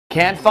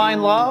Can't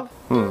find love?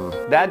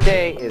 That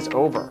day is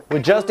over.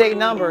 With just 8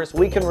 numbers,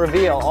 we can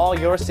reveal all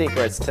your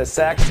secrets to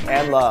sex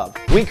and love.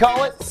 We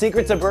call it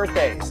Secrets of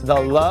Birthdays, the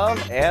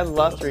Love and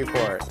Lust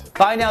Report.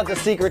 Find out the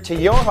secret to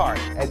your heart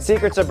at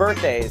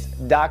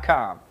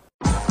secretsofbirthdays.com.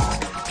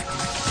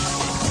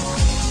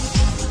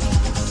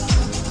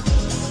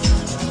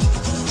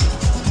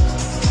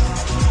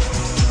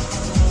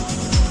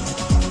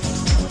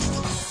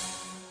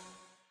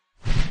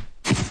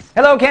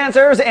 Hello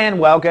Cancers, and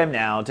welcome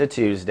now to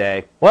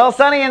Tuesday. Well,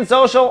 sunny and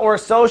social or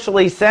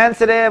socially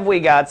sensitive, we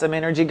got some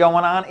energy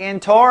going on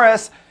in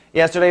Taurus.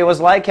 Yesterday was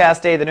light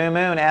cast day, the new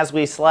moon. As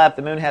we slept,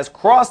 the moon has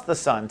crossed the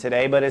sun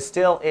today, but is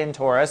still in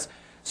Taurus.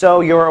 So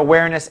your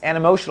awareness and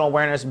emotional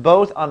awareness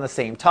both on the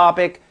same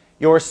topic,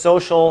 your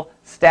social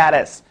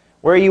status,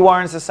 where you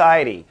are in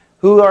society,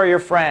 who are your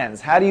friends,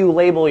 how do you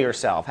label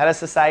yourself, how does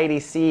society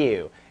see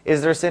you?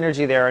 Is there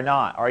synergy there or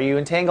not? Are you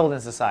entangled in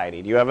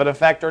society? Do you have an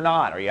effect or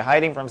not? Are you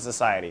hiding from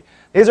society?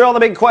 These are all the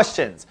big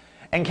questions.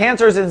 And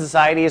Cancers in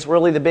society is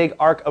really the big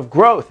arc of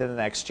growth in the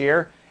next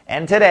year.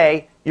 And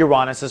today,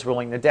 Uranus is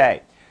ruling the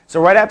day.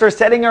 So right after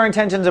setting our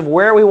intentions of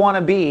where we want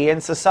to be in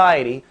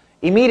society,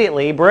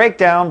 immediately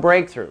breakdown,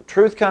 breakthrough.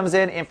 Truth comes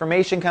in,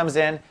 information comes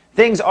in.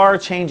 Things are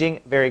changing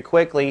very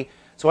quickly.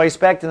 So I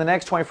expect in the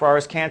next 24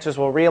 hours, Cancers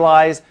will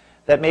realize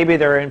that maybe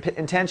their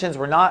intentions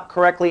were not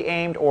correctly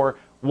aimed, or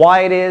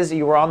why it is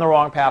you were on the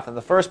wrong path in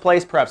the first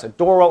place. Perhaps a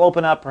door will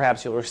open up,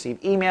 perhaps you'll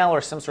receive email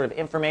or some sort of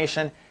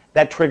information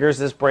that triggers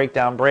this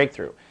breakdown,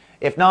 breakthrough.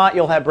 If not,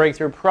 you'll have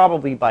breakthrough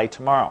probably by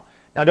tomorrow.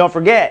 Now don't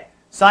forget,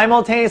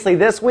 simultaneously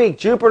this week,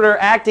 Jupiter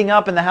acting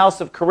up in the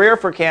house of career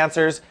for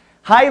Cancers.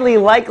 Highly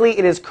likely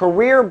it is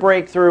career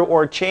breakthrough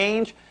or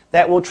change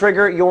that will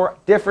trigger your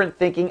different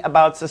thinking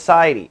about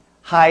society.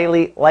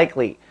 Highly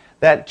likely.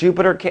 That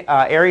Jupiter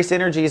Aries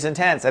energy is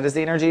intense. That is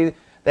the energy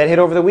that hit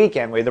over the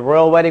weekend. We had the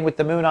royal wedding with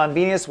the moon on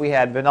Venus. We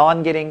had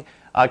Venon getting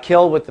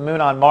killed with the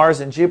moon on Mars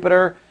and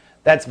Jupiter.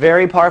 That's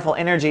very powerful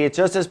energy. It's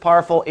just as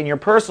powerful in your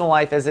personal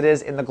life as it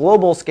is in the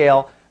global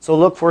scale. So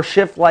look for a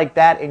shift like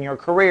that in your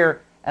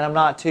career. And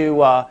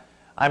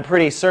I'm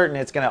pretty certain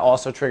it's going to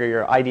also trigger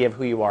your idea of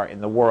who you are in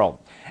the world.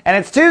 And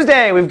it's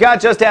Tuesday. We've got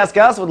Just Ask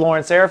Us with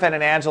Lauren Seraphin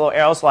and Angelo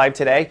Eros live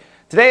today.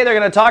 Today they're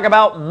going to talk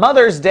about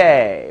Mother's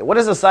Day. What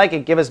does a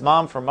psychic give his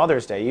mom for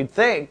Mother's Day? You'd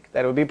think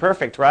that it would be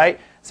perfect,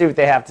 right? See what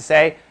they have to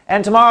say.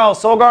 And tomorrow,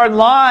 Soul Garden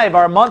Live,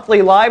 our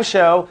monthly live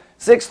show,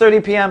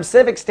 6:30 p.m.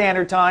 Pacific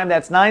Standard Time.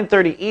 That's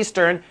 9:30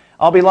 Eastern.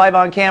 I'll be live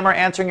on camera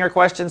answering your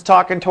questions,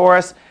 talking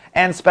Taurus,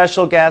 and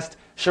special guest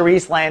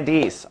Charisse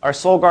Landis, our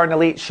Soul Garden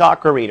Elite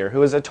chakra reader,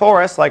 who is a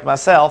Taurus like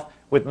myself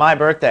with my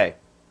birthday.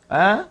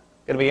 Huh?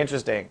 Gonna be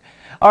interesting.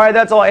 All right,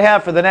 that's all I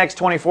have for the next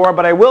 24,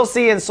 but I will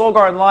see you in Soul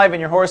Garden Live in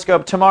your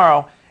horoscope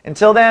tomorrow.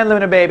 Until then,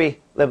 Luna baby,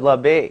 live,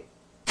 love, be.